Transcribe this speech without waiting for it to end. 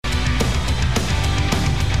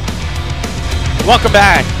Welcome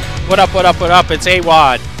back. What up, what up, what up? It's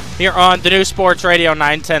AWadd here on the new Sports Radio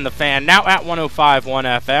 910 The Fan, now at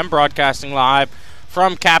 105.1 FM, broadcasting live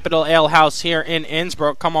from Capital Ale House here in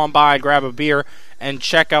Innsbruck. Come on by, grab a beer, and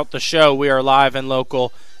check out the show. We are live and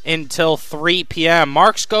local until 3 p.m.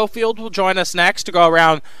 Mark Schofield will join us next to go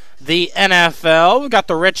around the NFL. We've got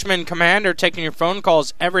the Richmond Commander taking your phone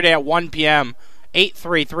calls every day at 1 p.m.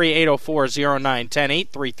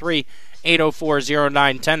 833-804-0910,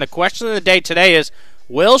 833-804-0910. The question of the day today is,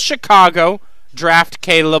 will Chicago draft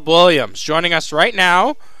Caleb Williams? Joining us right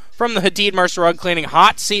now from the Hadid Mercer Rug Cleaning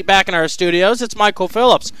hot seat back in our studios, it's Michael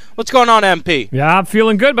Phillips. What's going on, MP? Yeah, I'm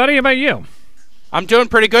feeling good, buddy. How about you? I'm doing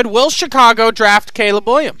pretty good. Will Chicago draft Caleb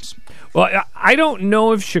Williams? Well, I don't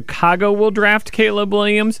know if Chicago will draft Caleb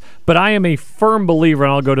Williams, but I am a firm believer,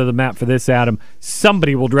 and I'll go to the map for this, Adam,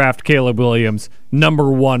 somebody will draft Caleb Williams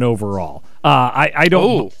 #1 overall. I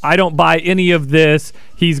don't buy any of this.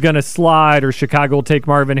 He's going to slide, or Chicago will take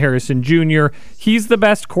Marvin Harrison Jr. He's the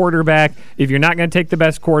best quarterback. If you're not going to take the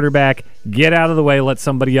best quarterback, get out of the way, let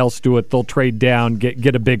somebody else do it. They'll trade down,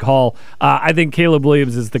 get a big haul. I think Caleb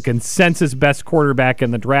Williams is the consensus best quarterback in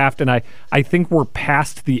the draft, and I think we're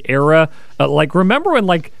past the era. Remember when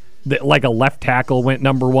a left tackle went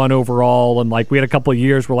 #1 overall, and we had a couple of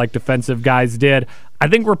years where defensive guys did. I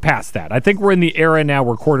think we're past that. I think we're in the era now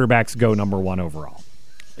where quarterbacks go #1 overall.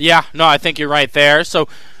 Yeah, no, I think you're right there. So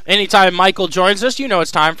anytime Michael joins us,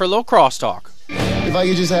 it's time for a little crosstalk. If I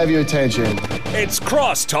could just have your attention. It's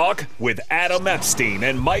Crosstalk with Adam Epstein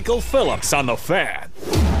and Michael Phillips on The Fan.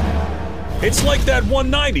 It's like that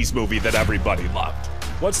 190s movie that everybody loved.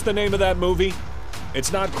 What's the name of that movie?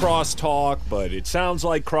 It's not Crosstalk, but it sounds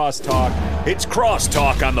like Crosstalk. It's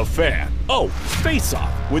Crosstalk on The Fan. Oh, Face Off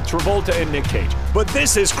with Travolta and Nick Cage. But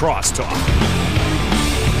this is Crosstalk.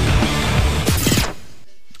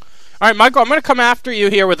 All right, Michael, I'm going to come after you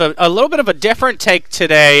here with a little bit of a different take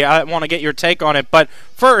today. I want to get your take on it. But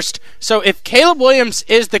first, so if Caleb Williams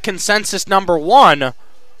is the consensus #1,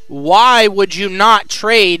 why would you not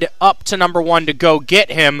trade up to #1 to go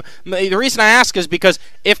get him? The reason I ask is because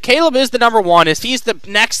if Caleb is the #1, if he's the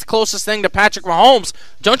next closest thing to Patrick Mahomes,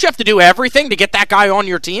 don't you have to do everything to get that guy on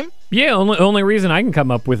your team? Yeah, only reason I can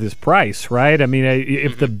come up with is price, right? I mean,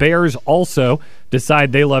 if the Bears also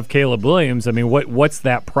decide they love Caleb Williams, I mean, what's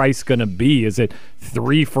that price going to be? Is it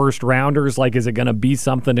 3 first-rounders? Is it going to be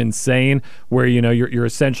something insane where, you're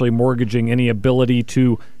essentially mortgaging any ability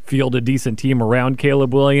to field a decent team around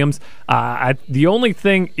Caleb Williams? The only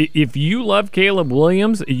thing, if you love Caleb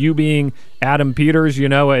Williams, you being Adam Peters,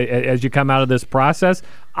 as you come out of this process,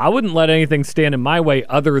 I wouldn't let anything stand in my way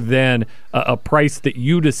other than a price that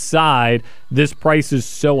you decide this price is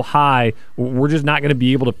so high, we're just not going to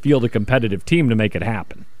be able to field a competitive team to make it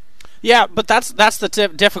happen. Yeah, but that's the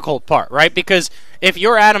difficult part, right? Because if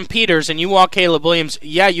you're Adam Peters and you want Caleb Williams,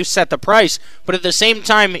 yeah, you set the price, but at the same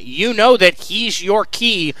time, you know that he's your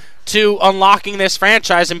key to unlocking this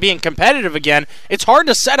franchise and being competitive again. It's hard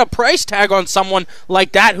to set a price tag on someone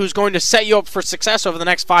like that who's going to set you up for success over the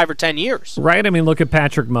next 5 or 10 years. Right. I mean, look at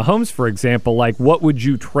Patrick Mahomes, for example. What would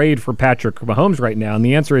you trade for Patrick Mahomes right now? And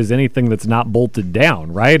the answer is anything that's not bolted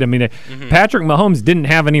down, right? I mean, Patrick Mahomes didn't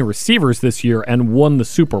have any receivers this year and won the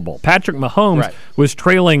Super Bowl. Patrick Mahomes was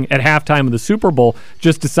trailing at halftime of the Super Bowl,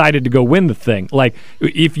 just decided to go win the thing.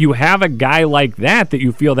 If you have a guy like that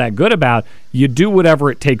you feel that good about, you do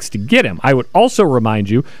whatever it takes to get him. I would also remind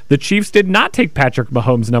you, the Chiefs did not take Patrick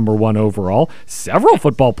Mahomes #1 overall. Several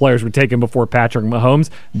football players were taken before Patrick Mahomes.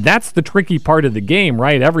 That's the tricky part of the game,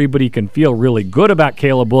 right? Everybody can feel really good about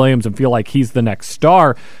Caleb Williams and feel like he's the next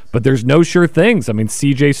star, but there's no sure things. I mean,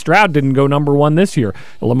 C.J. Stroud didn't go #1 this year.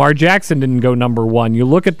 Lamar Jackson didn't go #1. You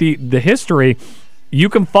look at the history, you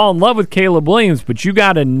can fall in love with Caleb Williams, but you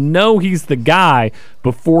got to know he's the guy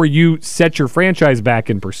before you set your franchise back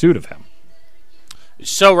in pursuit of him.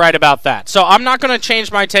 So right about that. So I'm not going to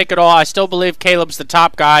change my take at all. I still believe Caleb's the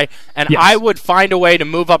top guy, and yes, I would find a way to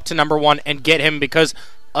move up to #1 and get him because,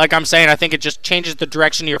 like I'm saying, I think it just changes the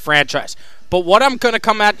direction of your franchise. But what I'm going to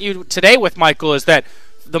come at you today with, Michael, is that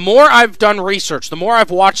the more I've done research, the more I've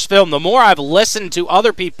watched film, the more I've listened to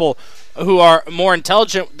other people who are more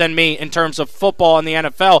intelligent than me in terms of football and the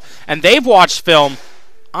NFL, and they've watched film,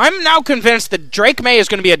 I'm now convinced that Drake May is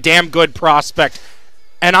going to be a damn good prospect,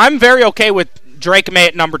 and I'm very okay with Drake May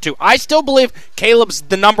at #2. I still believe Caleb's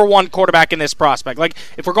the #1 quarterback in this prospect.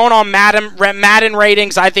 If we're going on Madden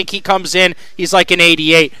ratings, I think he comes in, he's like an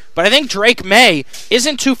 88. But I think Drake May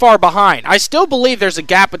isn't too far behind. I still believe there's a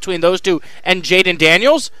gap between those two and Jaden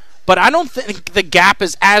Daniels, but I don't think the gap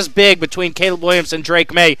is as big between Caleb Williams and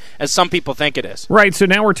Drake May as some people think it is. Right, so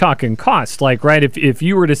now we're talking cost. Like, right, if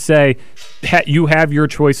you were to say you have your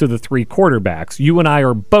choice of the 3 quarterbacks, you and I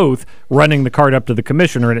are both running the card up to the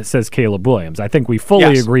commissioner and it says Caleb Williams. I think we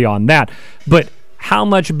fully agree on that. But how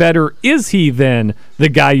much better is he than the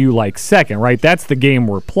guy you like second, right? That's the game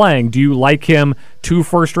we're playing. Do you like him 2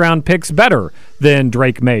 first-round picks better than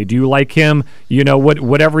Drake May? Do you like him,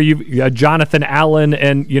 whatever Jonathan Allen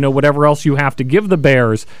and, whatever else you have to give the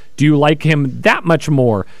Bears? Do you like him that much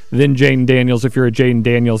more than Jaden Daniels if you're a Jaden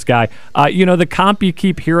Daniels guy? The comp you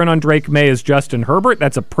keep hearing on Drake May is Justin Herbert.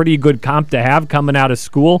 That's a pretty good comp to have coming out of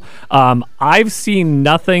school. I've seen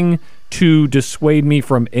nothing to dissuade me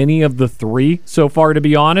from any of the 3 so far, to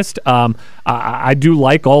be honest. I do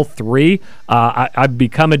like all 3. I've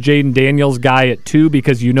become a Jaden Daniels guy at 2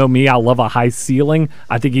 because you know me, I love a high ceiling.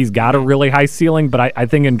 I think he's got a really high ceiling, but I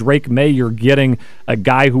think in Drake May you're getting a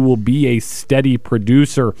guy who will be a steady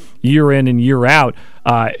producer year in and year out.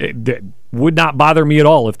 Would not bother me at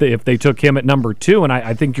all if they took him at number 2, and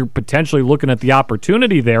I think you're potentially looking at the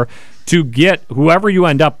opportunity there to get whoever you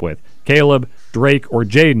end up with, Caleb, Drake, or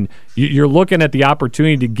Jaden. You're looking at the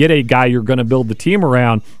opportunity to get a guy you're going to build the team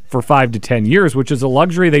around for 5 to 10 years, which is a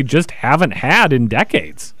luxury they just haven't had in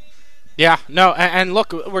decades. Yeah, no, and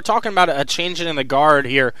look, we're talking about a changing in the guard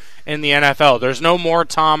here in the NFL. There's no more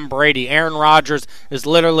Tom Brady. Aaron Rodgers is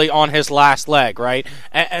literally on his last leg, right?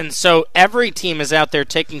 And so every team is out there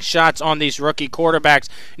taking shots on these rookie quarterbacks.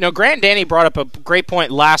 Grant Danny brought up a great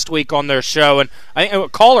point last week on their show, and I think a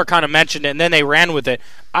caller kind of mentioned it, and then they ran with it.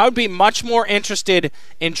 I would be much more interested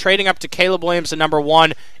in trading up to Caleb Williams at number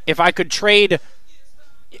 1 if I could trade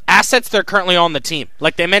assets that are currently on the team.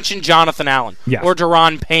 Like they mentioned Jonathan Allen or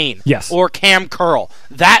Deron Payne or Cam Curl.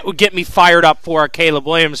 That would get me fired up for Caleb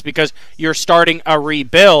Williams because you're starting a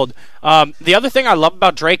rebuild. The other thing I love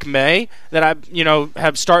about Drake May that I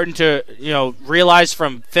have started to realize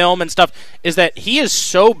from film and stuff is that he is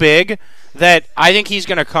so big that I think he's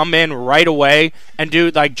going to come in right away and do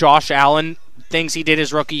like Josh Allen things he did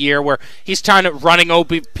his rookie year where he's trying to running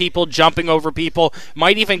over people, jumping over people,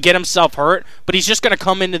 might even get himself hurt, but he's just going to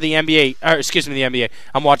come into the NBA, the NBA,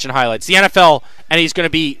 I'm watching highlights, the NFL, and he's going to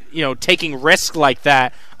be, taking risks like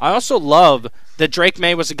that. I also love that Drake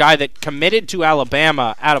May was a guy that committed to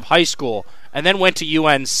Alabama out of high school and then went to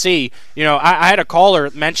UNC. I had a caller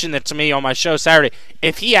mention that to me on my show Saturday.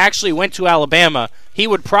 If he actually went to Alabama, he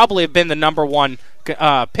would probably have been the number 1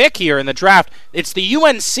 pick here in the draft. It's the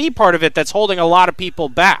UNC part of it that's holding a lot of people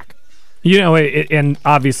back. And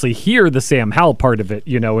obviously here, the Sam Howell part of it,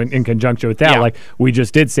 in conjunction with that, like we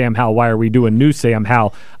just did Sam Howell, why are we doing new Sam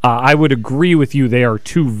Howell? I would agree with you. They are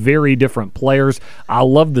 2 very different players. I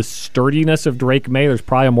love the sturdiness of Drake May. There's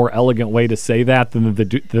probably a more elegant way to say that than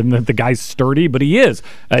the guy's sturdy, but he is.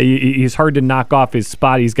 He's hard to knock off his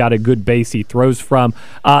spot. He's got a good base he throws from.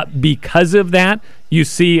 Because of that, you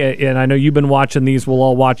see, and I know you've been watching these. We'll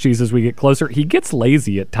all watch these as we get closer. He gets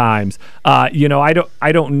lazy at times. I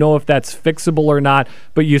don't know if that's fixable or not.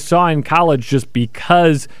 But you saw in college, just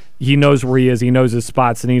because he knows where he is, he knows his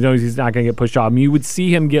spots, and he knows he's not going to get pushed off. You would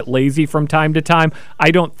see him get lazy from time to time.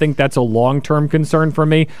 I don't think that's a long-term concern for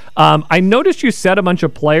me. I noticed you said a bunch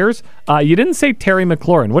of players. You didn't say Terry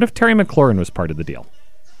McLaurin. What if Terry McLaurin was part of the deal?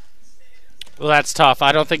 Well, that's tough.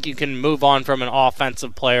 I don't think you can move on from an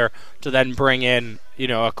offensive player to then bring in,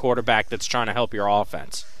 a quarterback that's trying to help your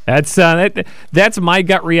offense. That's my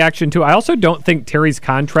gut reaction too. I also don't think Terry's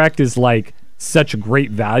contract is like such a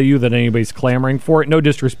great value that anybody's clamoring for it. No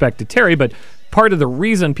disrespect to Terry, but part of the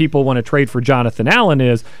reason people want to trade for Jonathan Allen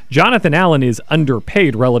is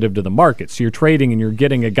underpaid relative to the market. So you're trading and you're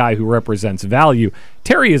getting a guy who represents value.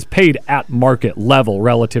 Terry is paid at market level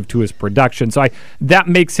relative to his production. So that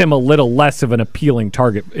makes him a little less of an appealing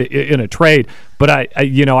target in a trade. But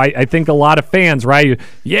I think a lot of fans, right?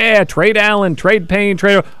 Yeah, trade Allen, trade Payne,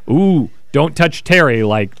 don't touch Terry.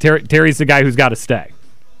 Like Terry's the guy who's got to stay.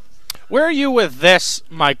 Where are you with this,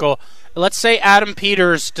 Michael? Let's say Adam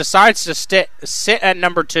Peters decides to sit at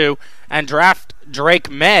number 2 and draft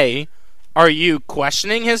Drake May. Are you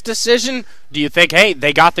questioning his decision? Do you think, hey,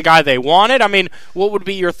 they got the guy they wanted? I mean, what would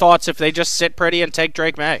be your thoughts if they just sit pretty and take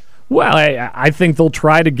Drake May? Well, I think they'll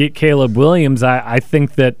try to get Caleb Williams. I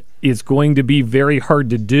think that it's going to be very hard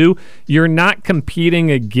to do. You're not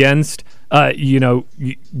competing against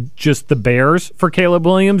just the Bears for Caleb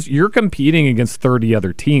Williams, you're competing against 30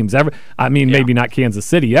 other teams. Maybe not Kansas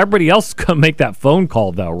City. Everybody else is going to make that phone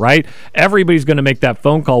call, though, right? Everybody's going to make that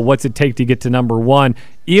phone call. What's it take to get to number one?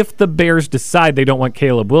 If the Bears decide they don't want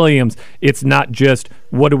Caleb Williams, it's not just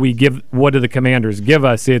what do the Commanders give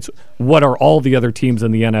us? It's what are all the other teams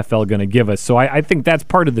in the NFL going to give us? So I think that's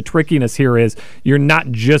part of the trickiness here is you're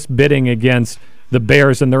not just bidding against the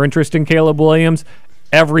Bears and their interest in Caleb Williams.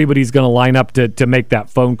 Everybody's going to line up to make that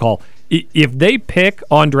phone call. If they pick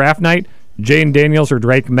on draft night Jayden Daniels or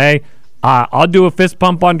Drake May, I'll do a fist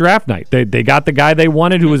pump on draft night. They got the guy they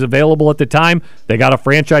wanted who was available at the time. They got a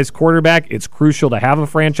franchise quarterback. It's crucial to have a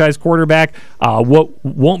franchise quarterback.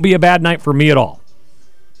 Won't be a bad night for me at all.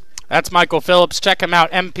 That's Michael Phillips. Check him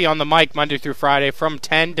out, MP on the mic, Monday through Friday from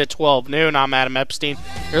 10 to 12 noon. I'm Adam Epstein.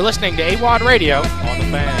 You're listening to AWadd Radio on the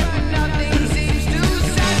Fan.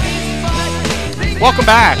 Welcome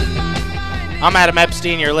back. I'm Adam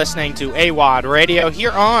Epstein. You're listening to AWadd Radio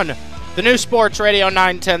here on the new Sports Radio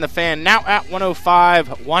 910 The Fan, now at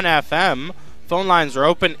 105.1 FM. Phone lines are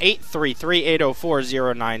open,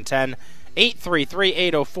 833-804-0910.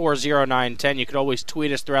 833-804-0910. You could always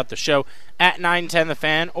tweet us throughout the show at 910 The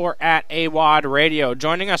Fan or at AWadd Radio.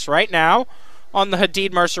 Joining us right now on the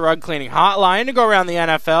Hadid Mercer Rug Cleaning Hotline to go around the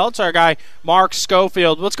NFL, it's our guy Mark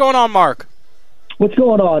Schofield. What's going on, Mark? What's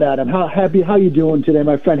going on, Adam? How you doing today,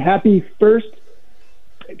 my friend? Happy first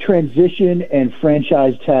transition and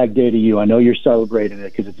franchise tag day to you. I know you're celebrating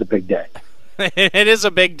it because it's a big day. It is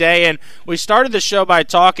a big day, and we started the show by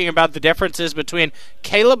talking about the differences between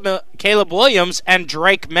Caleb Williams and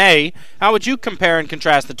Drake May. How would you compare and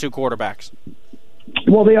contrast the two quarterbacks?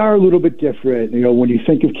 Well, they are a little bit different. When you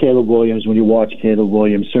think of Caleb Williams, when you watch Caleb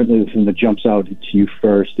Williams, certainly the thing that jumps out to you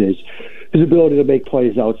first is his ability to make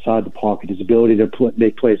plays outside the pocket, his ability to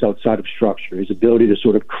make plays outside of structure, his ability to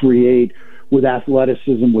sort of create with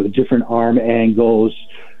athleticism, with different arm angles.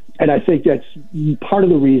 And I think that's part of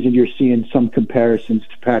the reason you're seeing some comparisons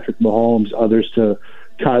to Patrick Mahomes, others to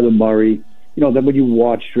Kyler Murray. Then when you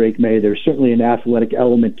watch Drake May, there's certainly an athletic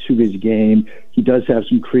element to his game. He does have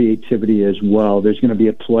some creativity as well. There's going to be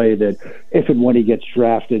a play that if and when he gets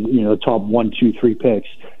drafted, top 1, 2, 3 picks,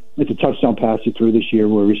 it's a touchdown pass he threw this year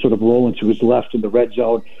where he sort of rolling to his left in the red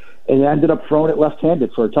zone and ended up throwing it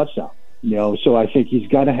left-handed for a touchdown. So I think he's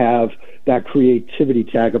got to have that creativity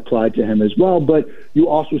tag applied to him as well. But you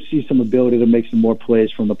also see some ability to make some more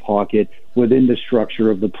plays from the pocket within the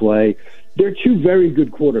structure of the play. They're two very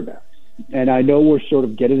good quarterbacks. And I know we're sort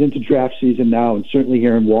of getting into draft season now, and certainly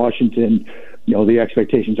here in Washington, the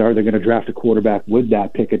expectations are they're going to draft a quarterback with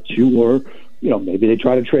that pick at 2, or, maybe they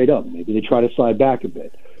try to trade up. Maybe they try to slide back a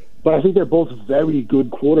bit. But I think they're both very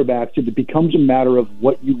good quarterbacks. It becomes a matter of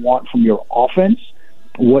what you want from your offense,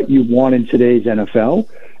 what you want in today's NFL.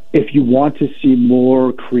 If you want to see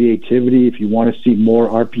more creativity, if you want to see more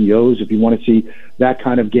RPOs, if you want to see that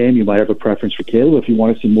kind of game, you might have a preference for Caleb. If you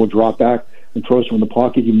want to see more drop back and throws from the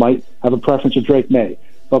pocket, you might have a preference for Drake May.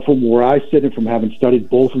 But from where I sit and from having studied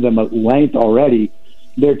both of them at length already,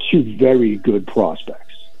 they're two very good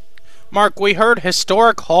prospects. Mark, we heard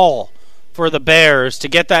historic haul for the Bears to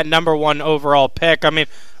get that number 1 overall pick. I mean,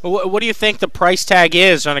 what do you think the price tag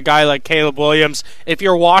is on a guy like Caleb Williams if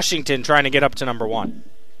you're Washington trying to get up to number 1?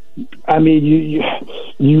 I mean,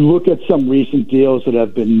 you look at some recent deals that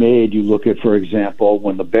have been made. You look at, for example,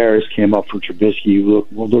 when the Bears came up for Trubisky. You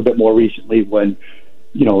look a little bit more recently when,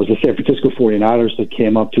 it was the San Francisco 49ers that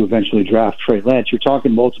came up to eventually draft Trey Lance. You're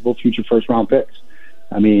talking multiple future first-round picks.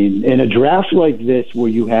 I mean, in a draft like this where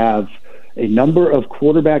you have a number of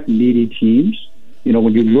quarterback-needy teams,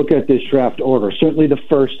 when you look at this draft order, certainly the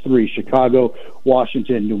first 3, Chicago,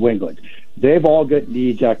 Washington, New England, they've all got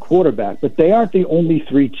needs at quarterback, but they aren't the only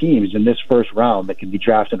 3 teams in this first round that can be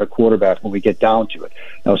drafted a quarterback when we get down to it.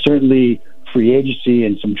 Now, certainly free agency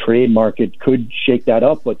and some trade market could shake that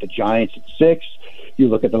up, but the Giants at 6, you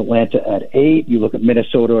look at Atlanta at 8, you look at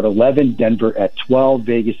Minnesota at 11, Denver at 12,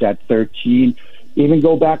 Vegas at 13, even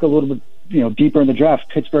go back a little bit, deeper in the draft,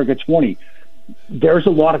 Pittsburgh at 20. There's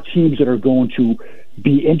a lot of teams that are going to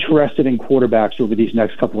be interested in quarterbacks over these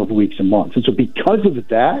next couple of weeks and months. And so because of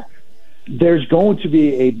that, there's going to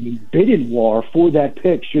be a bidding war for that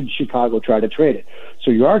pick should Chicago try to trade it.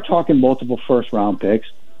 So you are talking multiple first-round picks,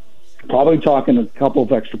 probably talking a couple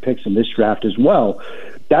of extra picks in this draft as well.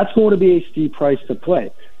 That's going to be a steep price to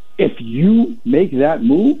play. If you make that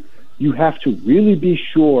move, you have to really be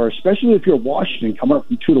sure, especially if you're Washington coming up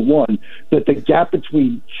from 2 to 1, that the gap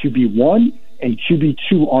between QB1 and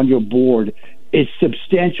QB2 on your board is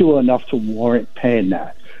substantial enough to warrant paying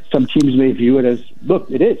that. Some teams may view it as, look,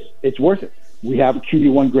 it is. It's worth it. We have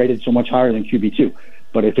QB1 graded so much higher than QB2.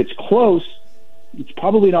 But if it's close, it's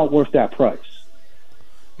probably not worth that price.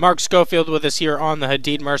 Mark Schofield with us here on the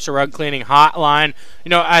Hadid Mercer Rug Cleaning Hotline.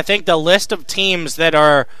 I think the list of teams that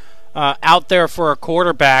are out there for a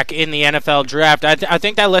quarterback in the NFL draft, I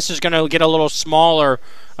think that list is going to get a little smaller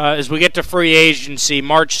as we get to free agency.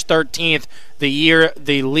 March 13th,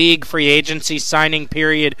 the league free agency signing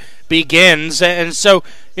period begins. And so,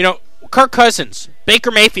 Kirk Cousins, Baker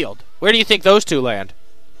Mayfield, where do you think those two land?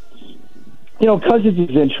 Cousins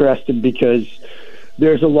is interesting because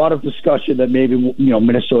there's a lot of discussion that maybe,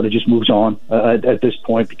 Minnesota just moves on at this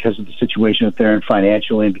point because of the situation that they're in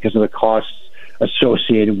financially and because of the costs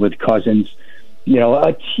associated with Cousins.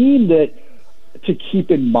 A team that to keep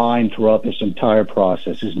in mind throughout this entire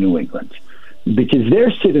process is New England, because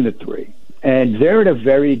they're sitting at 3 and they're in a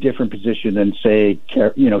very different position than, say,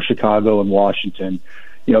 Chicago and Washington,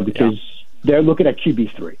 because they're looking at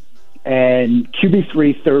QB3 and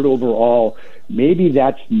QB3 third overall. Maybe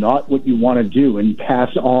that's not what you want to do and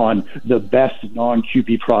pass on the best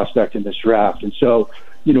non-QB prospect in this draft. And so,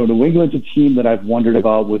 New England's a team that I've wondered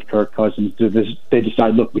about with Kirk Cousins. They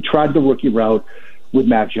decide, look, we tried the rookie route with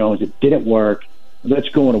Mac Jones. It didn't work. Let's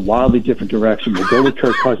go in a wildly different direction. We'll go with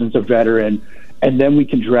Kirk Cousins, a veteran, and then we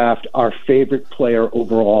can draft our favorite player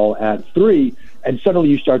overall at 3. And suddenly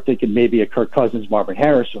you start thinking maybe a Kirk Cousins, Marvin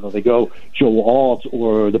Harrison, or they go Joe Alt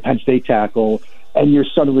or the Penn State tackle, and you're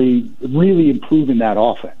suddenly really improving that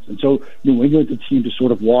offense. And so New England's a team to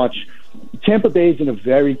sort of watch. Tampa Bay's in a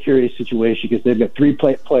very curious situation because they've got 3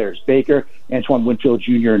 players, Baker, Antoine Winfield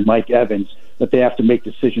Jr., and Mike Evans, that they have to make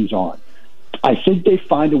decisions on. I think they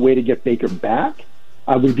find a way to get Baker back.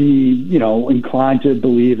 I would be, inclined to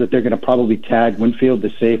believe that they're going to probably tag Winfield, the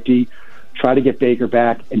safety, try to get Baker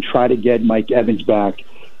back, and try to get Mike Evans back.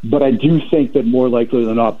 But I do think that more likely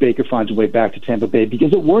than not, Baker finds a way back to Tampa Bay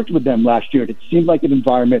because it worked with them last year. It seemed like an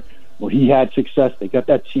environment where he had success. They got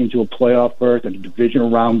that team to a playoff berth and a divisional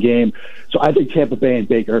round game. So I think Tampa Bay and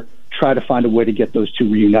Baker try to find a way to get those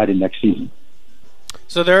two reunited next season.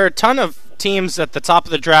 So there are a ton of teams at the top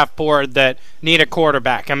of the draft board that need a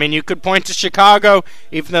quarterback. I mean, you could point to Chicago,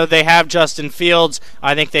 even though they have Justin Fields.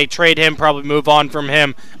 I think they trade him, probably move on from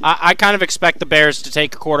him. I kind of expect the Bears to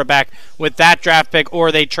take a quarterback with that draft pick,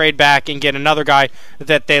 or they trade back and get another guy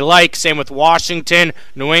that they like. Same with Washington.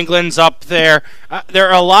 New England's up there. There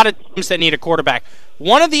are a lot of teams that need a quarterback.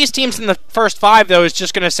 One of these teams in the first 5, though, is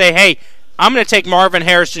just going to say, hey, I'm going to take Marvin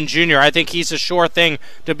Harrison Jr. I think he's a sure thing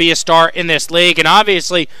to be a star in this league. And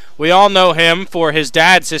obviously, we all know him for his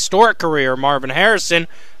dad's historic career, Marvin Harrison.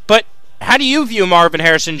 But how do you view Marvin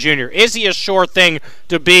Harrison Jr.? Is he a sure thing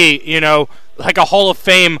to be, like a Hall of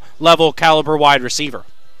Fame level caliber wide receiver?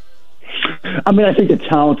 I mean, I think the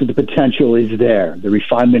talent and the potential is there. The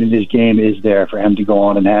refinement in his game is there for him to go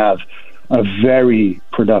on and have a very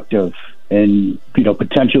productive and,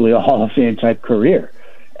 potentially a Hall of Fame type career.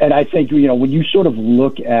 And I think, when you sort of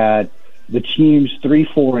look at the teams 3,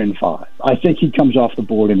 4, and 5, I think he comes off the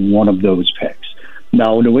board in one of those picks.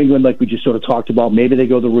 Now, New England, like we just sort of talked about, maybe they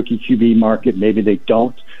go the rookie QB market, maybe they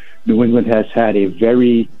don't. New England has had a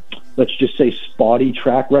very, let's just say, spotty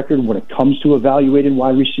track record when it comes to evaluating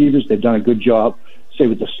wide receivers. They've done a good job, say,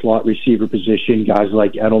 with the slot receiver position, guys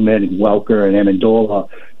like Edelman and Welker and Amendola.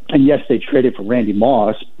 And yes, they traded for Randy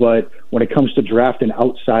Moss, but when it comes to drafting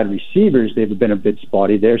outside receivers, they've been a bit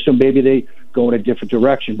spotty there. So maybe they go in a different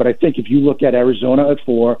direction. But I think if you look at Arizona at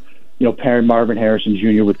 4, pairing Marvin Harrison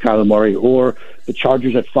Jr. with Kyler Murray, or the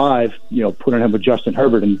Chargers at 5, putting him with Justin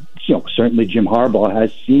Herbert. And, certainly Jim Harbaugh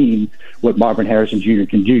has seen what Marvin Harrison Jr.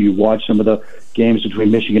 can do. You watch some of the games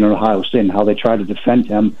between Michigan and Ohio State and how they try to defend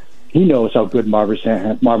him. He knows how good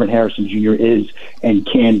Marvin Harrison Jr. is and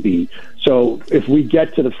can be. So if we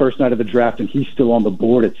get to the first night of the draft and he's still on the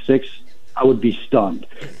board at 6, I would be stunned,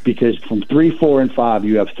 because from 3, 4, and 5,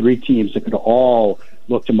 you have 3 teams that could all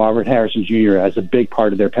look to Marvin Harrison Jr. as a big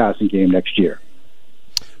part of their passing game next year.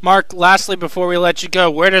 Mark, lastly, before we let you go,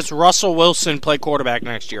 where does Russell Wilson play quarterback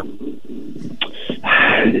next year?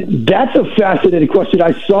 That's a fascinating question.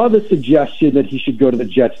 I saw the suggestion that he should go to the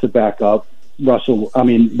Jets to back up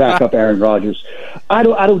Aaron Rodgers. I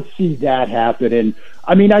don't see that happening.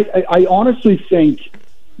 I mean, I honestly think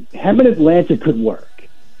him in Atlanta could work,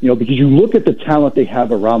 because you look at the talent they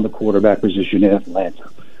have around the quarterback position in Atlanta.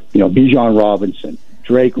 Bijan Robinson,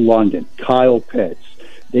 Drake London, Kyle Pitts.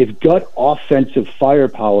 They've got offensive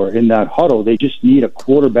firepower in that huddle. They just need a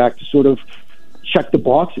quarterback to sort of check the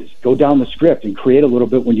boxes, go down the script, and create a little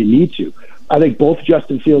bit when you need to. I think both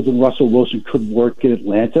Justin Fields and Russell Wilson could work in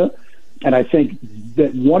Atlanta. And I think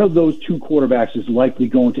that one of those 2 quarterbacks is likely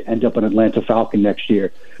going to end up an Atlanta Falcon next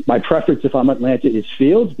year. My preference, if I'm Atlanta, is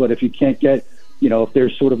Fields, but if you can't get if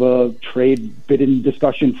there's sort of a trade bidding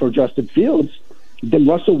discussion for Justin Fields, then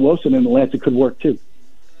Russell Wilson in Atlanta could work too.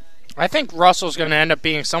 I think Russell's going to end up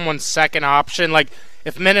being someone's second option. Like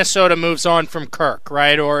if Minnesota moves on from Kirk,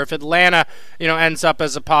 right, or if Atlanta, ends up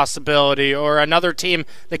as a possibility, or another team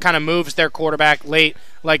that kind of moves their quarterback late,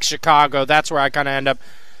 like Chicago. That's where I kind of end up.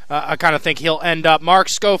 I kind of think he'll end up. Mark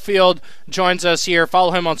Schofield joins us here.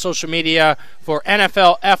 Follow him on social media for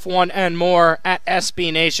NFL, F1, and more at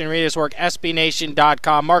SB Nation. Read his work,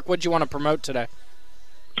 sbnation.com. Mark, what do you want to promote today?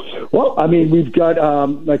 Well, we've got,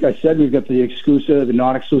 like I said, we've got the exclusive and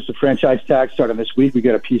non-exclusive franchise tag starting this week. We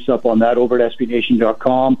got a piece up on that over at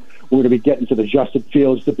sbnation.com. We're going to be getting to the Justin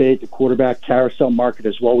Fields debate, the quarterback carousel market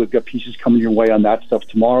as well. We've got pieces coming your way on that stuff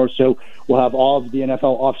tomorrow. So we'll have all of the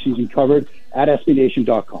NFL offseason covered at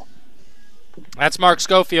sbnation.com. That's Mark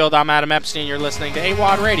Schofield. I'm Adam Epstein. You're listening to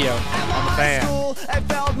AWadd Radio on the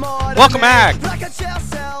Fan. Welcome back.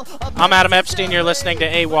 I'm Adam Epstein. You're listening to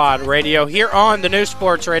AWadd Radio here on the new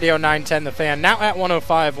Sports Radio 910 The Fan, now at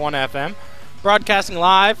 105.1 FM. Broadcasting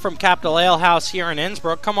live from Capital Ale House here in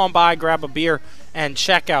Innsbruck. Come on by, grab a beer, and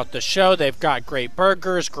check out the show. They've got great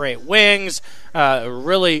burgers, great wings,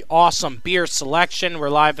 really awesome beer selection. We're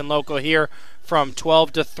live and local here from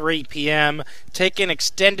 12 to 3 p.m. Take an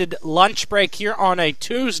extended lunch break here on a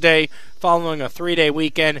Tuesday following a 3-day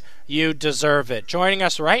weekend. You deserve it. Joining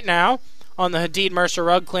us right now on the Hadid Mercer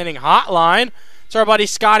Rug Cleaning Hotline, it's our buddy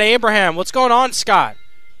Scott Abraham. What's going on, Scott?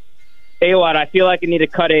 AWadd, I feel like I need to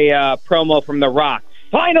cut a promo from The Rock.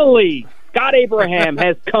 Finally, Scott Abraham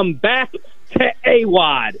has come back to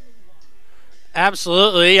AWadd.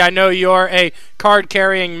 Absolutely. I know you're a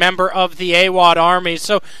card-carrying member of the AWadd Army.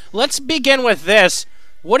 So let's begin with this.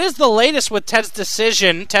 What is the latest with Ted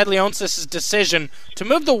Leonsis' decision, to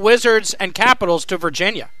move the Wizards and Capitals to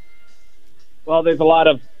Virginia? Well, there's a lot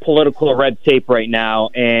of political red tape right now,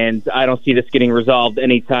 and I don't see this getting resolved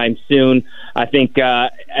anytime soon. I think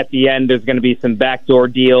at the end there's going to be some backdoor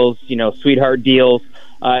deals, sweetheart deals.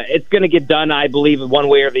 It's going to get done, I believe, one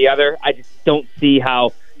way or the other. I just don't see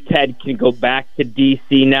how Ted can go back to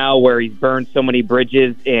D.C. now, where he's burned so many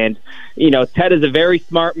bridges. And, Ted is a very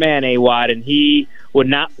smart man, AWadd, and he would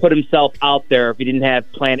not put himself out there if he didn't have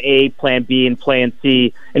Plan A, Plan B, and Plan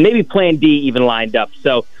C, and maybe Plan D even lined up.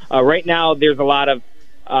 So right now there's a lot of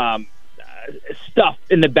stuff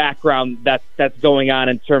in the background that's going on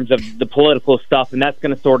in terms of the political stuff, and that's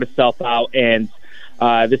going to sort itself out. And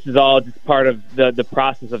this is all just part of the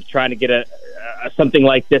process of trying to get a something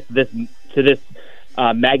like this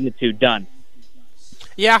magnitude done.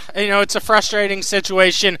 Yeah, it's a frustrating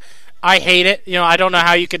situation. I hate it. I don't know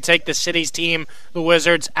how you could take the city's team, the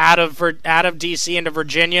Wizards, out of D.C. into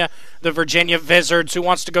Virginia. The Virginia Wizards, who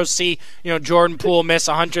wants to go see Jordan Poole miss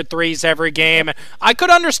 100 threes every game. I could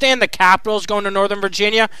understand the Capitals going to Northern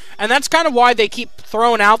Virginia, and that's kind of why they keep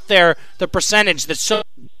throwing out there the percentage that so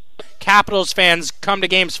Capitals fans come to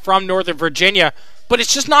games from Northern Virginia. But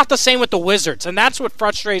it's just not the same with the Wizards, and that's what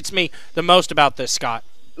frustrates me the most about this, Scott.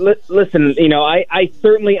 Listen, I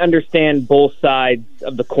certainly understand both sides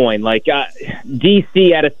of the coin. Like,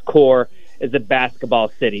 D.C. at its core is a basketball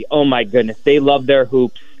city. Oh, my goodness. They love their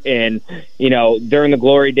hoops. And, during the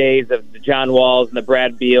glory days of the John Walls and the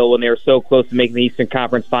Brad Beal, when they were so close to making the Eastern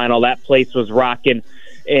Conference Final, that place was rocking.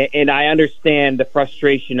 And I understand the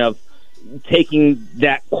frustration of taking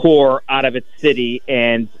that core out of its city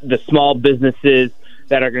and the small businesses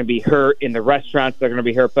that are going to be hurt in the restaurants that are going to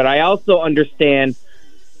be hurt. But I also understand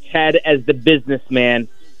Ted as the businessman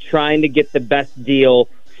trying to get the best deal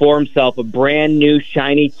for himself, a brand new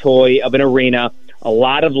shiny toy of an arena, a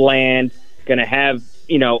lot of land, going to have,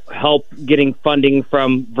 help getting funding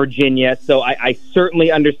from Virginia. So I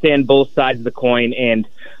certainly understand both sides of the coin, and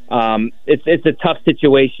it's a tough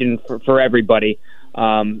situation for everybody.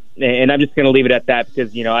 And I'm just going to leave it at that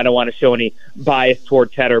because, I don't want to show any bias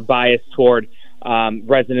toward Ted or bias toward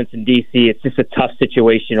residents in D.C. It's just a tough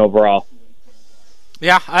situation overall.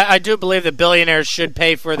 Yeah, I do believe that billionaires should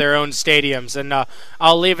pay for their own stadiums, and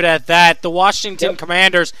I'll leave it at that. The Washington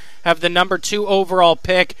Commanders have the number 2 overall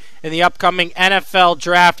pick in the upcoming NFL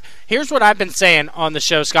draft. Here's what I've been saying on the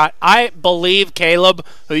show, Scott. I believe Caleb,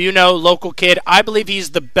 who local kid, I believe he's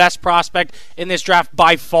the best prospect in this draft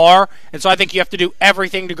by far, and so I think you have to do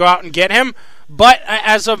everything to go out and get him. But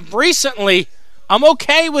as of recently, I'm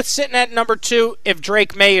okay with sitting at number 2 if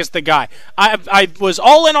Drake May is the guy. I was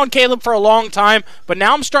all in on Caleb for a long time, but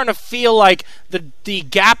now I'm starting to feel like the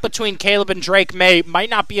gap between Caleb and Drake May might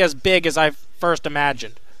not be as big as I first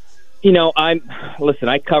imagined.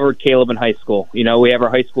 I covered Caleb in high school. We have our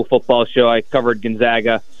high school football show. I covered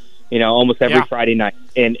Gonzaga, almost every Friday night.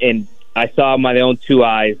 And I saw with my own 2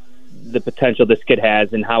 eyes the potential this kid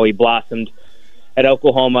has and how he blossomed at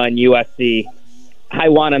Oklahoma and USC. I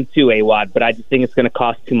want him too, AWadd, but I just think it's going to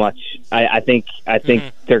cost too much. I think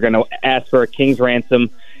they're going to ask for a king's ransom,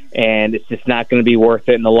 and it's just not going to be worth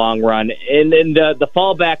it in the long run. And then the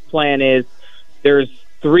fallback plan is there's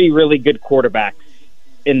 3 really good quarterbacks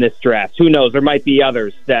in this draft. Who knows? There might be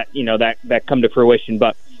others that that come to fruition,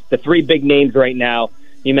 but the 3 big names right now,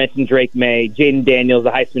 you mentioned Drake May, Jaden Daniels,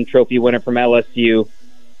 the Heisman Trophy winner from LSU,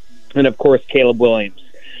 and of course Caleb Williams.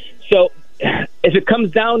 So if it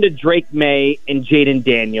comes down to Drake May and Jaden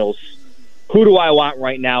Daniels, who do I want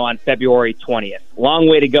right now on February 20th? Long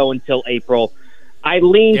way to go until April. I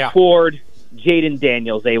lean toward Jaden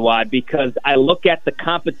Daniels, AWadd, because I look at the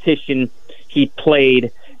competition he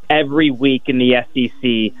played every week in the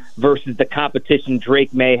SEC versus the competition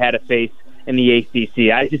Drake May had to face in the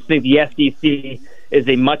ACC. I just think the SEC is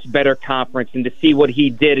a much better conference, and to see what he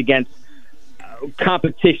did against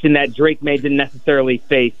competition that Drake May didn't necessarily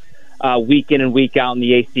face week in and week out in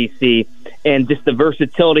the ACC, and just the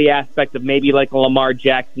versatility aspect of maybe like a Lamar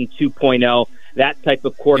Jackson 2.0, that type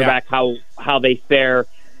of quarterback, how they fare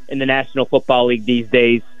in the National Football League these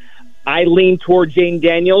days. I lean toward Jaden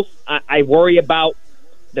Daniels. I worry about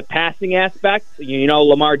the passing aspect.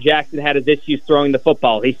 Lamar Jackson had his issues throwing the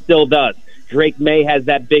football. He still does. Drake May has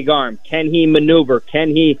that big arm. Can he maneuver?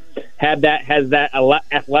 Can he has that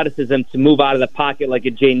athleticism to move out of the pocket like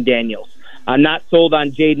a Jaden Daniels? I'm not sold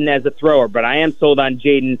on Jaden as a thrower, but I am sold on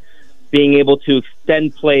Jaden being able to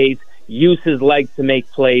extend plays, use his legs to make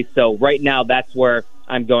plays. So right now, that's where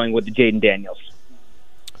I'm going with the Jaden Daniels.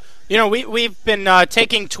 We've been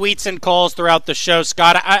taking tweets and calls throughout the show,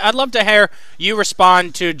 Scott. I'd love to hear you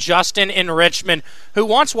respond to Justin in Richmond, who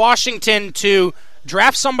wants Washington to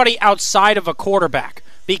draft somebody outside of a quarterback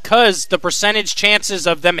because the percentage chances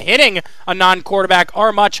of them hitting a non-quarterback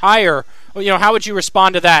are much higher. How would you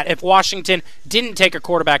respond to that if Washington didn't take a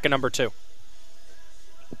quarterback at number 2?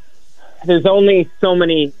 There's only so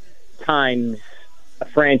many times a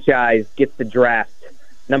franchise gets to draft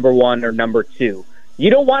number 1 or number 2. You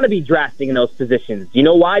don't want to be drafting in those positions. You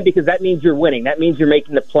know why? Because that means you're winning. That means you're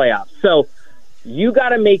making the playoffs. So you got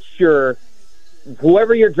to make sure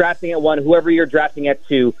whoever you're drafting at 1, whoever you're drafting at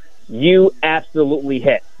 2, you absolutely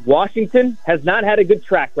hit. Washington has not had a good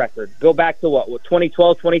track record. Go back to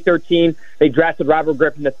 2012, 2013, they drafted Robert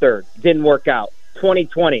Griffin III. Didn't work out.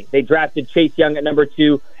 2020, they drafted Chase Young at number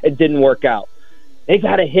 2. It didn't work out. They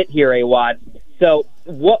got a hit here, AWadd. So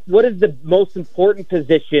what is the most important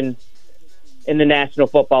position in the National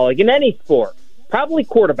Football League, in any sport? Probably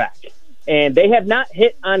quarterback. And they have not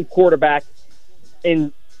hit on quarterback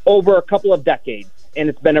in over a couple of decades. And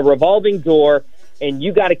it's been a revolving door, and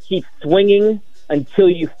you got to keep swinging until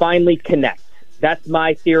you finally connect. That's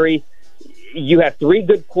my theory. You have 3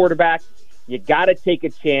 good quarterbacks. You got to take a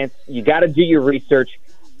chance. You got to do your research.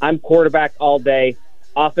 I'm quarterback all day.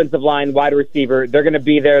 Offensive line, wide receiver, they're going to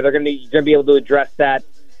be there. You're going to be able to address that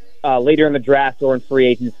later in the draft or in free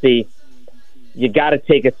agency. You got to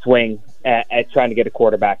take a swing at trying to get a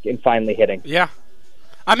quarterback and finally hitting. Yeah.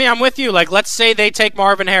 I mean, I'm with you. Like, let's say they take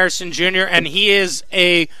Marvin Harrison Jr., and he is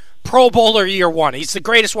a Pro Bowler year 1. He's the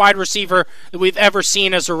greatest wide receiver that we've ever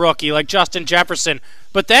seen as a rookie, like Justin Jefferson.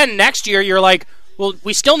 But then next year, you're like, well,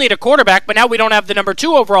 we still need a quarterback, but now we don't have the number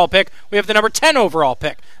 2 overall pick. We have the number 10 overall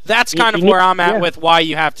pick. That's kind of where I'm at with why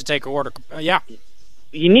you have to take a order.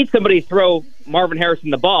 You need somebody to throw Marvin Harrison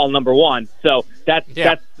the ball, number 1. So that's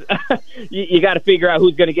you got to figure out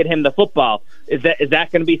who's going to get him the football. Is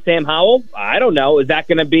that going to be Sam Howell? I don't know. Is that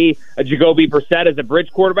going to be a Jacoby Brissett as a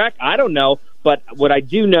bridge quarterback? I don't know. But what I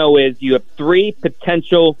do know is you have 3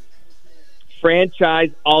 potential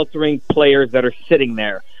franchise-altering players that are sitting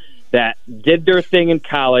there that did their thing in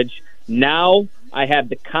college. Now I have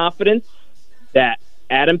the confidence that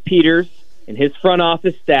Adam Peters and his front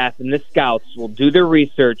office staff and the scouts will do their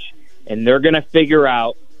research, and they're going to figure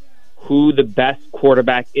out who the best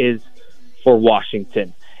quarterback is for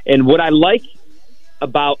Washington. And what I like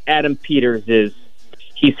about Adam Peters is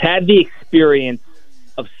he's had the experience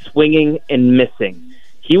of swinging and missing.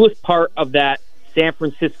 He was part of that San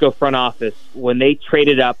Francisco front office when they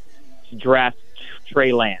traded up to draft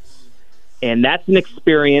Trey Lance. And that's an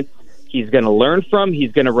experience he's going to learn from,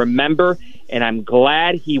 he's going to remember, and I'm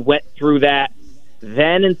glad he went through that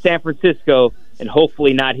then in San Francisco and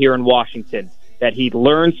hopefully not here in Washington, that he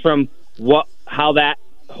learns from how that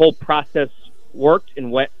whole process worked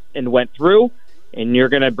and went through, and you're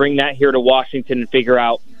going to bring that here to Washington and figure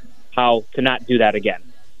out how to not do that again.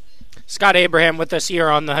 Scott Abraham with us here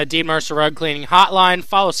on the Hadid Mercer Rug Cleaning Hotline.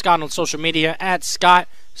 Follow Scott on social media at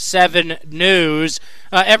Scott7News.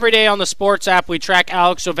 Every day on the sports app, we track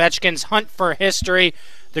Alex Ovechkin's hunt for history.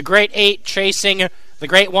 The Great 8 chasing The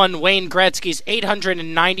great one, Wayne Gretzky's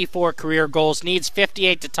 894 career goals, needs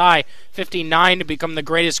 58 to tie, 59 to become the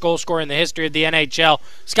greatest goal scorer in the history of the NHL.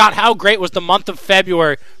 Scott, how great was the month of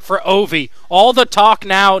February for Ovi? All the talk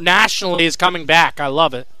now nationally is coming back. I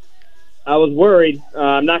love it. I was worried.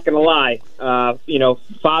 I'm not going to lie.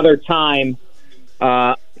 Father Time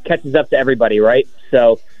catches up to everybody, right?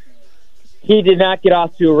 So he did not get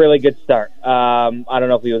off to a really good start. I don't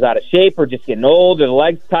know if he was out of shape or just getting old or the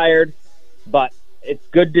legs tired, but it's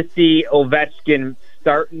good to see Ovechkin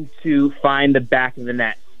starting to find the back of the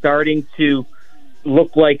net, starting to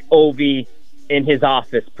look like Ovi in his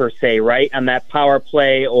office, per se, right? On that power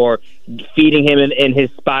play or feeding him in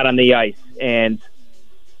his spot on the ice. And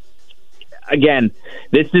again,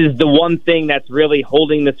 this is the one thing that's really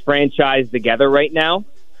holding this franchise together right now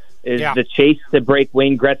is the chase to break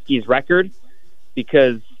Wayne Gretzky's record,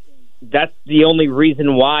 because that's the only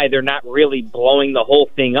reason why they're not really blowing the whole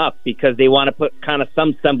thing up, because they want to put kind of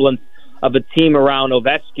some semblance of a team around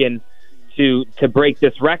Ovechkin to break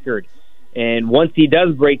this record. And once he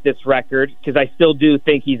does break this record, because I still do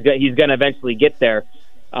think he's going to eventually get there,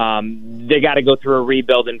 they got to go through a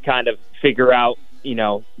rebuild and kind of figure out,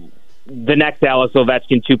 the next Alex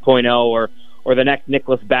Ovechkin 2.0 or the next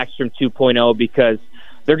Nicholas Backstrom 2.0, because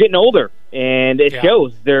they're getting older, and it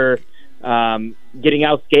shows. They're getting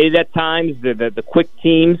outskated at times. The quick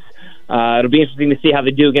teams. It'll be interesting to see how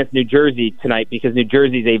they do against New Jersey tonight, because New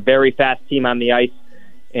Jersey is a very fast team on the ice,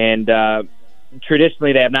 and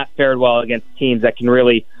traditionally they have not fared well against teams that can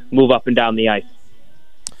really move up and down the ice.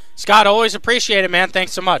 Scott, always appreciate it, man.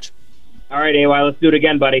 Thanks so much. All right, AY, let's do it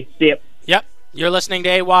again, buddy. See ya. Yep. You're listening to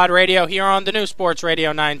AWadd Radio here on the new Sports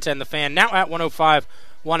Radio 910 The Fan, now at 105.1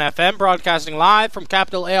 FM, broadcasting live from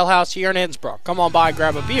Capital Ale House here in Innsbruck. Come on by,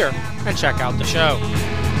 grab a beer, and check out the show.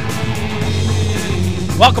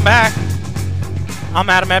 Welcome back. I'm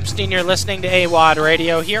Adam Epstein. You're listening to AWadd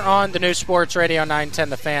Radio here on the new Sports Radio 910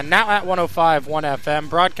 The Fan, now at 105.1 FM,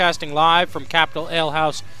 broadcasting live from Capital Ale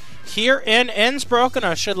House here in Innsbruck. And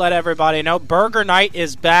I should let everybody know, Burger Night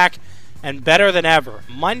is back and better than ever.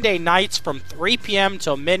 Monday nights from 3 p.m.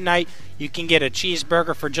 till midnight, you can get a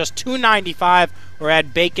cheeseburger for just $2.95 or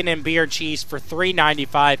add bacon and beer cheese for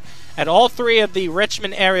 $3.95 at all three of the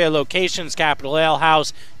Richmond area locations, Capital Ale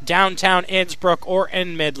House, downtown Innsbruck, or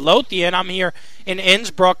in Midlothian. I'm here in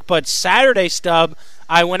Innsbruck, but Saturday, Stub,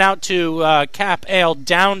 I went out to Cap Ale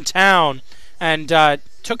downtown and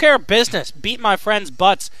took care of business, beat my friends'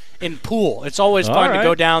 butts in pool. It's always fun to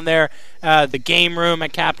go down there, the game room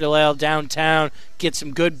at Capital Ale downtown, get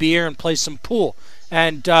some good beer and play some pool.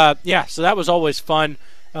 And, so that was always fun,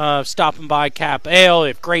 stopping by Cap Ale. They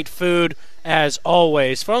have great food, as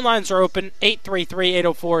always. Phone lines are open,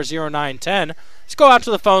 833-804-0910. Let's go out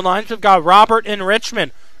to the phone lines. We've got Robert in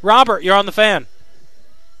Richmond. Robert, you're on the fan.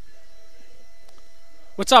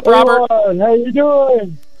 What's up, Robert? How you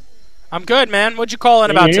doing? I'm good, man. What'd you call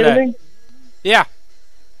in about today? Me? Yeah.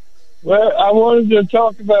 Well, I wanted to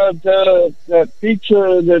talk about that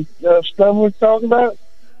pizza that Stub was talking about.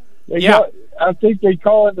 I think they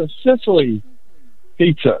call it the Sicily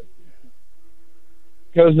pizza,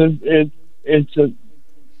 because it's a.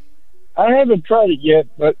 I haven't tried it yet,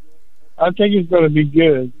 but I think it's going to be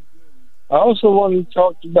good. I also wanted to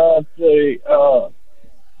talk about the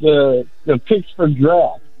picks for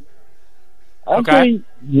draft. I think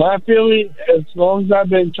my feeling, as long as I've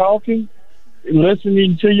been talking,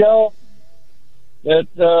 listening to y'all,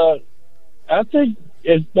 that I think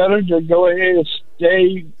it's better to go ahead and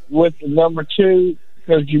stay with the number 2,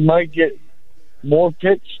 because you might get more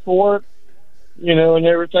picks for it, and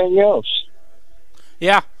everything else.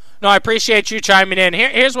 Yeah. No, I appreciate you chiming in.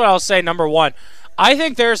 Here's what I'll say, number 1. I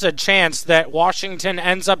think there's a chance that Washington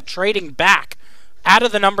ends up trading back out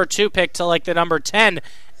of the number 2 pick to like the number 10,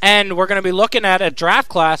 and we're going to be looking at a draft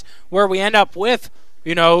class where we end up with,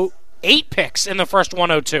 8 picks in the first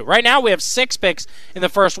 102. Right now we have 6 picks in the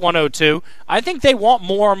first 102. I think they want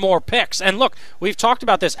more and more picks. And look, we've talked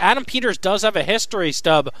about this. Adam Peters does have a history,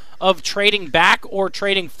 Stub, of trading back or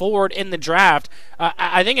trading forward in the draft.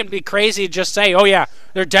 I think it'd be crazy to just say, oh yeah,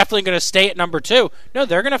 they're definitely going to stay at number 2. No,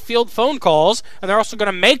 they're going to field phone calls, and they're also going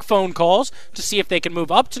to make phone calls to see if they can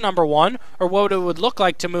move up to number 1 or what it would look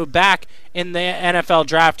like to move back in the NFL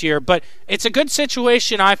draft year. But it's a good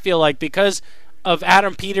situation, I feel like, because of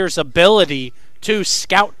Adam Peters' ability to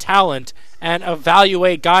scout talent and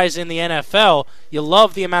evaluate guys in the NFL. You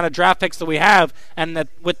love the amount of draft picks that we have, and that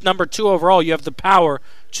with number 2 overall, you have the power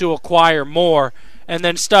to acquire more. And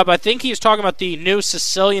then, Stub, I think he's talking about the new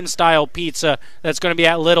Sicilian-style pizza that's going to be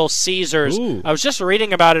at Little Caesars. Ooh. I was just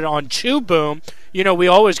reading about it on Chew Boom. We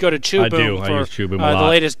always go to Chew Boom for I use Chew Boom a lot. The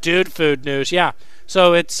latest dude food news. Yeah.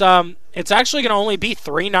 So it's It's actually going to only be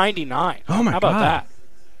 $3.99. Oh my How about God. that?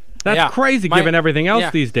 That's crazy, given everything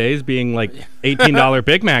else these days being like $18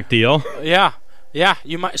 Big Mac deal. Yeah.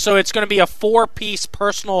 You might. So it's going to be a 4-piece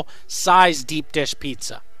personal size deep dish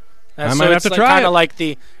pizza. I might have to try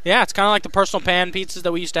it. It's kind of like the personal pan pizzas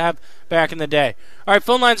that we used to have back in the day. All right,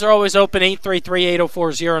 phone lines are always open,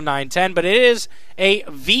 833-804-0910, but it is a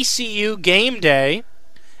VCU game day.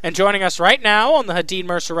 And joining us right now on the Hadid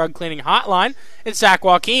Mercer Rug Cleaning Hotline, it's Zach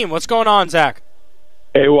Joachim. What's going on, Zach?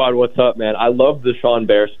 AWadd, what's up, man? I love the Sean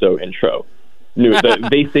Bairstow intro. The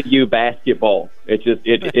VCU basketball.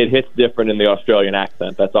 It hits different in the Australian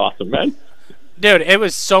accent. That's awesome, man. Dude, it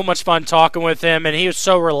was so much fun talking with him, and he was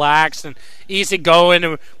so relaxed and easygoing.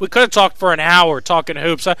 And we could have talked for an hour talking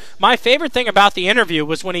hoops. My favorite thing about the interview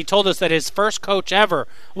was when he told us that his first coach ever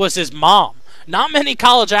was his mom. Not many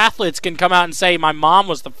college athletes can come out and say, my mom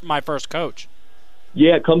was my first coach.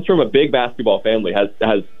 Yeah, it comes from a big basketball family.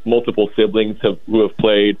 Has multiple siblings who have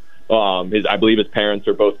played. I believe his parents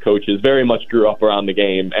are both coaches. Very much grew up around the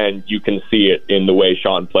game, and you can see it in the way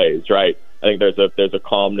Sean plays. Right, I think there's a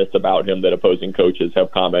calmness about him that opposing coaches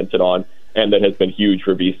have commented on, and that has been huge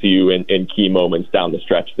for VCU in key moments down the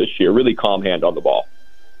stretch this year. Really calm hand on the ball.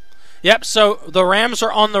 Yep. So the Rams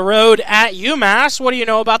are on the road at UMass. What do you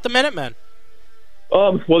know about the Minutemen?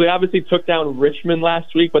 Well, they obviously took down Richmond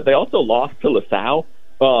last week, but they also lost to LaSalle.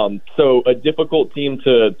 So a difficult team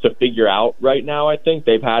to figure out right now, I think.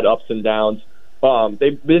 They've had ups and downs.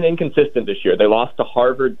 They've been inconsistent this year. They lost to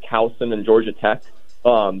Harvard, Towson, and Georgia Tech.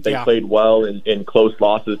 They played well in close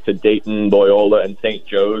losses to Dayton, Loyola, and St.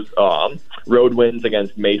 Joe's. Road wins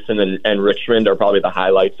against Mason and Richmond are probably the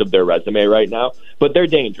highlights of their resume right now. But they're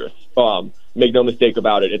dangerous. Make no mistake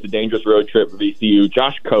about it. It's a dangerous road trip for VCU.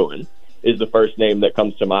 Josh Cohen is the first name that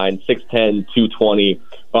comes to mind. 6'10", 220,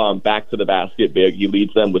 back to the basket big. He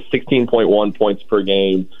leads them with 16.1 points per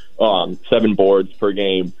game, 7 boards per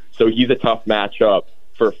game. So he's a tough matchup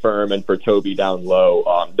for Firm and for Toby down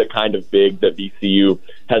low, the kind of big that VCU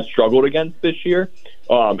has struggled against this year.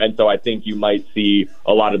 And so I think you might see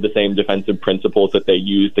a lot of the same defensive principles that they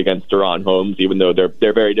used against Duran Holmes, even though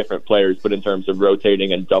they're very different players, but in terms of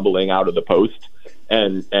rotating and doubling out of the post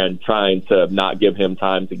and trying to not give him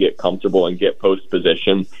time to get comfortable and get post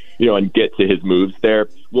position, and get to his moves there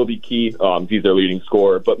will be key. He's their leading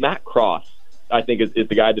scorer. But Matt Cross, I think, is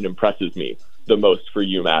the guy that impresses me the most for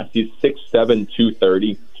UMass. He's 6'7",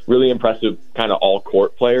 230, really impressive kind of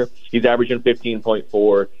all-court player. He's averaging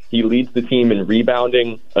 15.4. He leads the team in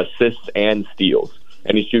rebounding, assists, and steals,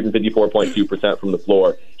 and he's shooting 54.2% from the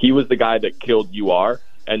floor. He was the guy that killed UR,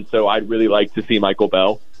 and so I'd really like to see Michael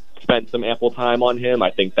Bell spend some ample time on him.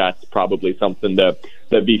 I think that's probably something that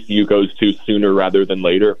VCU goes to sooner rather than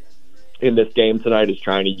later in this game tonight, is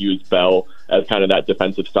trying to use Bell as kind of that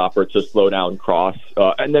defensive stopper to slow down Cross.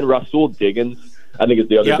 And then Rasul Diggins, I think, is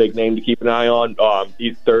the other big name to keep an eye on.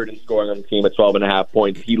 He's third in scoring on the team at 12.5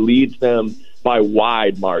 points. He leads them by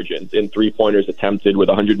wide margins in three-pointers attempted with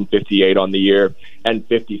 158 on the year, and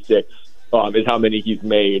 56 is how many he's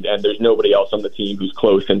made, and there's nobody else on the team who's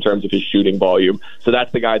close in terms of his shooting volume. So that's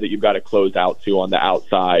the guy that you've got to close out to on the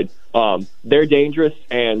outside. They're dangerous,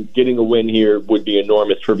 and getting a win here would be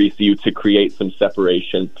enormous for VCU to create some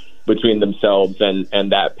separation between themselves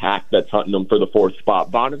and that pack that's hunting them for the 4th spot.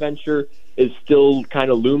 Bonaventure is still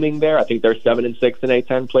kind of looming there. I think they're 7-6 in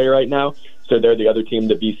A10 play right now, so they're the other team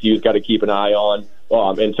that VCU's got to keep an eye on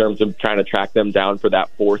in terms of trying to track them down for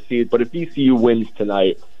that 4th seed. But if VCU wins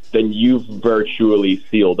tonight, then you've virtually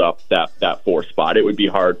sealed up that 4th spot. It would be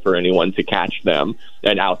hard for anyone to catch them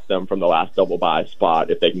and oust them from the last double bye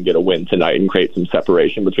spot if they can get a win tonight and create some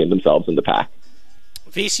separation between themselves and the pack.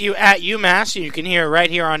 VCU at UMass. You can hear right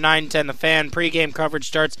here on 910 The Fan. Pre-game coverage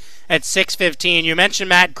starts at 6:15. You mentioned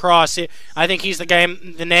Matt Cross. I think he's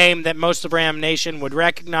the name that most of Ram Nation would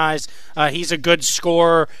recognize. He's a good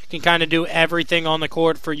scorer, can kind of do everything on the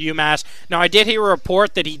court for UMass. Now, I did hear a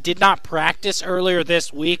report that he did not practice earlier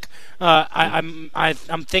this week. I'm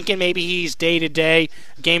thinking maybe he's day-to-day,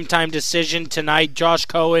 game-time decision tonight. Josh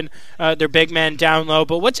Cohen, their big man down low.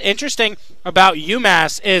 But what's interesting about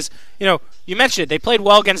UMass is, you mentioned it. They played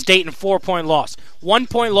well against Dayton, 4-point loss.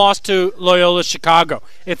 1-point loss to Loyola Chicago.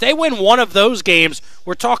 If they win one of those games,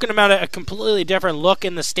 we're talking about a completely different look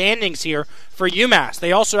in the standings here for UMass.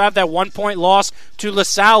 They also have that 1-point loss to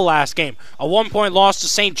LaSalle last game, a 1-point loss to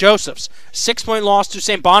St. Joseph's, 6-point loss to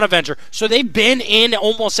St. Bonaventure. So they've been in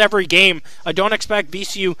almost every game. I don't expect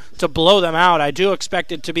VCU to blow them out. I do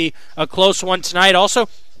expect it to be a close one tonight. Also,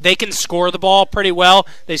 they can score the ball pretty well.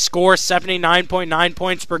 They score 79.9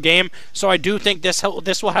 points per game. So I do think this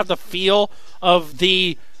will have the feel of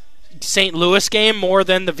the St. Louis game more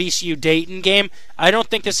than the VCU Dayton game. I don't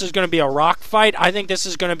think this is going to be a rock fight. I think this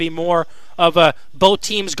is going to be more of a both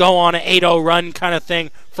teams go on an 8-0 run kind of thing,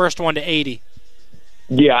 first one to 80.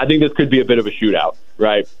 Yeah, I think this could be a bit of a shootout,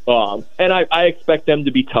 right? And I expect them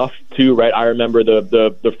to be tough too, right? I remember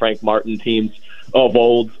the Frank Martin teams of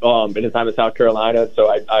old in his time in South Carolina, so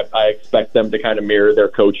I expect them to kind of mirror their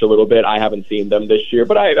coach a little bit. I haven't seen them this year,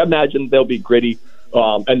 but I imagine they'll be gritty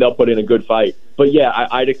and they'll put in a good fight. But yeah,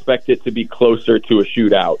 I'd expect it to be closer to a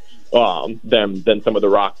shootout than some of the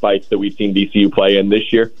rock fights that we've seen VCU play in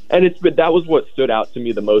this year. And that was what stood out to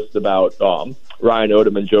me the most about Ryan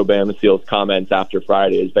Odom and Joe Bamaseal's comments after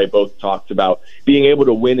Friday, is they both talked about being able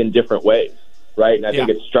to win in different ways, right? And I think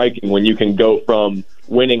it's striking when you can go from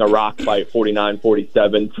winning a rock fight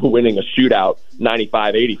 49-47 to winning a shootout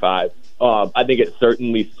 95-85. I think it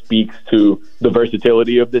certainly speaks to the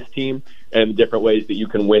versatility of this team and the different ways that you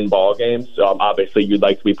can win ball games. Obviously, you'd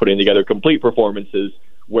like to be putting together complete performances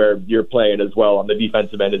where you're playing as well on the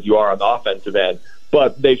defensive end as you are on the offensive end.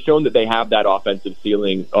 But they've shown that they have that offensive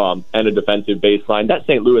ceiling and a defensive baseline. That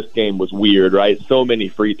St. Louis game was weird, right? So many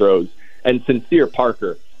free throws. And Sincere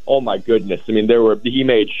Parker, oh my goodness. I mean, he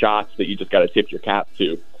made shots that you just got to tip your cap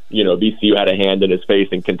to. You know, VCU had a hand in his face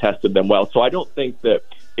and contested them well. So I don't think that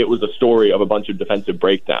it was a story of a bunch of defensive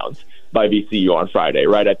breakdowns by VCU on Friday,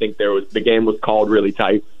 right? I think the game was called really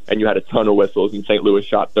tight, and you had a ton of whistles, and St. Louis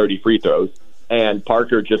shot 30 free throws. And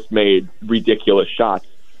Parker just made ridiculous shots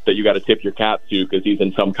that you got to tip your cap to because he's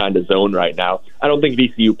in some kind of zone right now. I don't think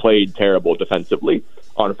VCU played terrible defensively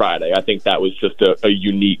on Friday. I think that was just a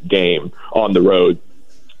unique game on the road.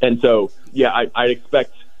 And so, yeah, I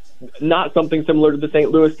expect not something similar to the St.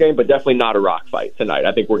 Louis game, but definitely not a rock fight tonight.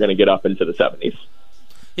 I think we're going to get up into the 70s.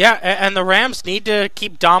 Yeah, and the Rams need to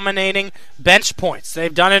keep dominating bench points.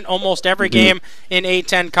 They've done it almost every game in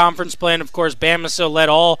A-10 conference play, and of course Bamasil led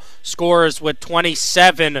all scorers with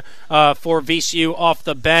 27 for VCU off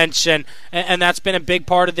the bench, and that's been a big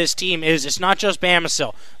part of this team. It's not just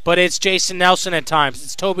Bamasil, but it's Jason Nelson at times,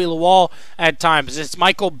 it's Toby Lawal at times, it's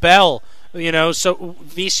Michael Bell. You know, so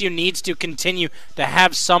VCU needs to continue to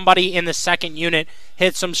have somebody in the second unit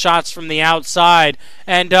hit some shots from the outside.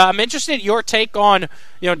 And I'm interested in your take on,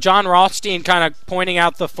 John Rothstein kind of pointing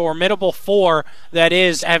out the formidable four that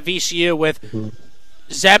is at VCU with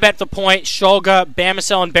Zeb at the point, Shulga,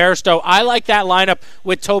 Bamasil, and Bairstow. I like that lineup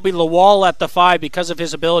with Toby Lawal at the 5 because of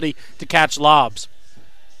his ability to catch lobs.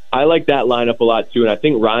 I like that lineup a lot, too, and I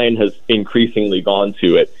think Ryan has increasingly gone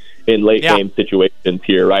to it in late game situations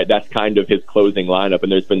here, right? That's kind of his closing lineup,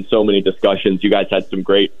 and there's been so many discussions. You guys had some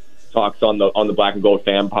great talks on the Black and Gold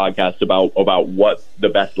fan podcast about what the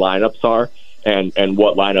best lineups are and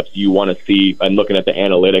what lineups you want to see, and looking at the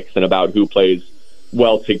analytics and about who plays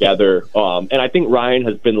well together. And I think Ryan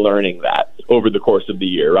has been learning that over the course of the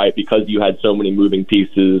year, right? Because you had so many moving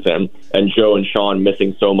pieces and Joe and Sean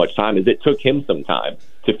missing so much time, is it took him some time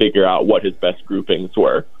to figure out what his best groupings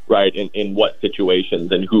were, right, in what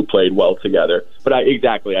situations and who played well together. But I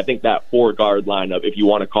think that 4-guard lineup, if you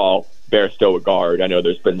want to call Bairstow a guard, I know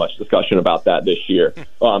there's been much discussion about that this year,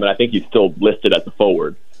 and I think he's still listed as a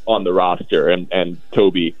forward on the roster, and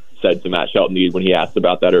Toby said to Matt Shelton when he asked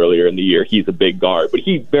about that earlier in the year, he's a big guard, but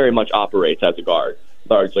he very much operates as a guard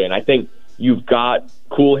largely, and I think you've got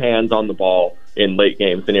cool hands on the ball in late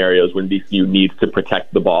game scenarios when VCU needs to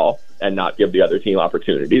protect the ball and not give the other team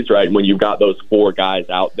opportunities, right? When you've got those 4 guys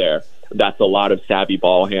out there, that's a lot of savvy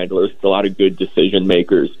ball handlers. It's a lot of good decision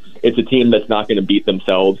makers. It's a team that's not going to beat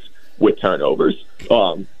themselves with turnovers.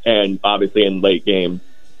 And obviously in late game,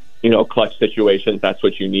 clutch situations, that's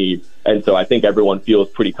what you need. And so I think everyone feels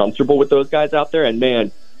pretty comfortable with those guys out there. And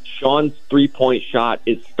man, Sean's 3-point shot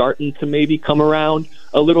is starting to maybe come around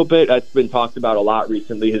a little bit. That's been talked about a lot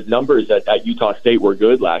recently. His numbers at Utah State were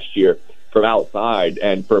good last year from outside,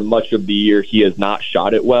 and for much of the year he has not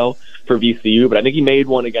shot it well for VCU, but I think he made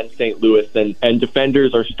one against St. Louis, and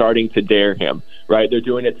defenders are starting to dare him, right? They're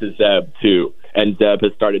doing it to Zeb too, and Zeb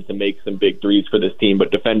has started to make some big threes for this team, but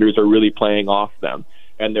defenders are really playing off them,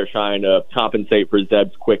 and they're trying to compensate for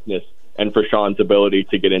Zeb's quickness and for Sean's ability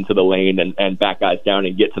to get into the lane and back guys down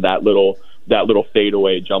and get to that little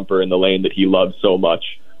fadeaway jumper in the lane that he loves so much.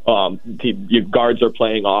 Guards are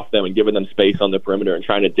playing off them and giving them space on the perimeter and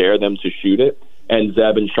trying to dare them to shoot it, and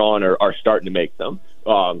Zeb and Sean are starting to make them.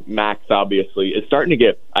 Max obviously is starting to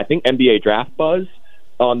get, I think, NBA draft buzz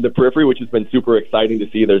on the periphery, which has been super exciting to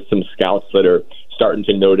see. There's some scouts that are starting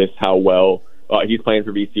to notice how well he's playing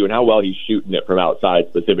for VCU and how well he's shooting it from outside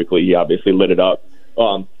specifically. He obviously lit it up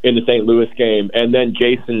in the St. Louis game. And then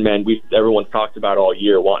Jason, man, everyone's talked about all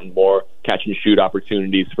year wanting more catch and shoot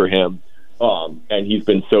opportunities for him. and he's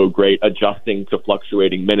been so great adjusting to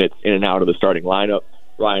fluctuating minutes in and out of the starting lineup.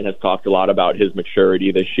 Ryan has talked a lot about his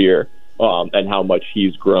maturity this year, and how much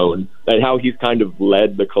he's grown, and how he's kind of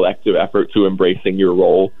led the collective effort to embracing your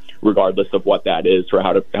role, regardless of what that is, for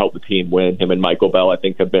how to help the team win. Him and Michael Bell, I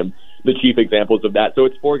think, have been the chief examples of that. So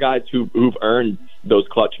it's 4 guys who've earned those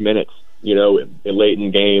clutch minutes, in late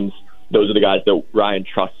in games. Those are the guys that Ryan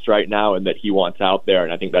trusts right now and that he wants out there,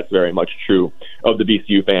 and I think that's very much true of the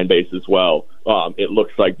VCU fan base as well. It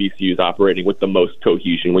looks like VCU is operating with the most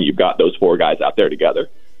cohesion when you've got those 4 guys out there together.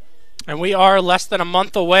 And we are less than a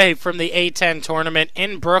month away from the A10 tournament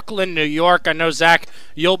in Brooklyn, New York. I know, Zach,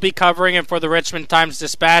 you'll be covering it for the Richmond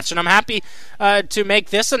Times-Dispatch, and I'm happy to make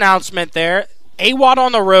this announcement there. AWadd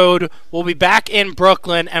on the road will be back in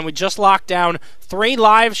Brooklyn, and we just locked down 3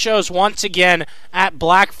 live shows once again at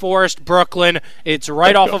Black Forest, Brooklyn. It's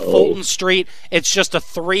right off of Fulton Street. It's just a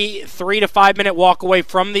 3 to 5 minute walk away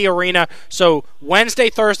from the arena. So Wednesday,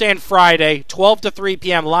 Thursday, and Friday, 12 to 3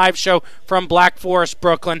 p.m. live show from Black Forest,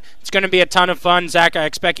 Brooklyn. It's going to be a ton of fun. Zach, I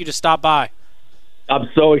expect you to stop by. I'm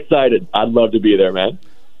so excited. I'd love to be there, man.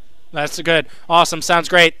 That's good. Awesome. Sounds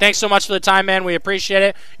great. Thanks so much for the time, man. We appreciate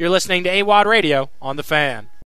it. You're listening to AWadd Radio on The Fan.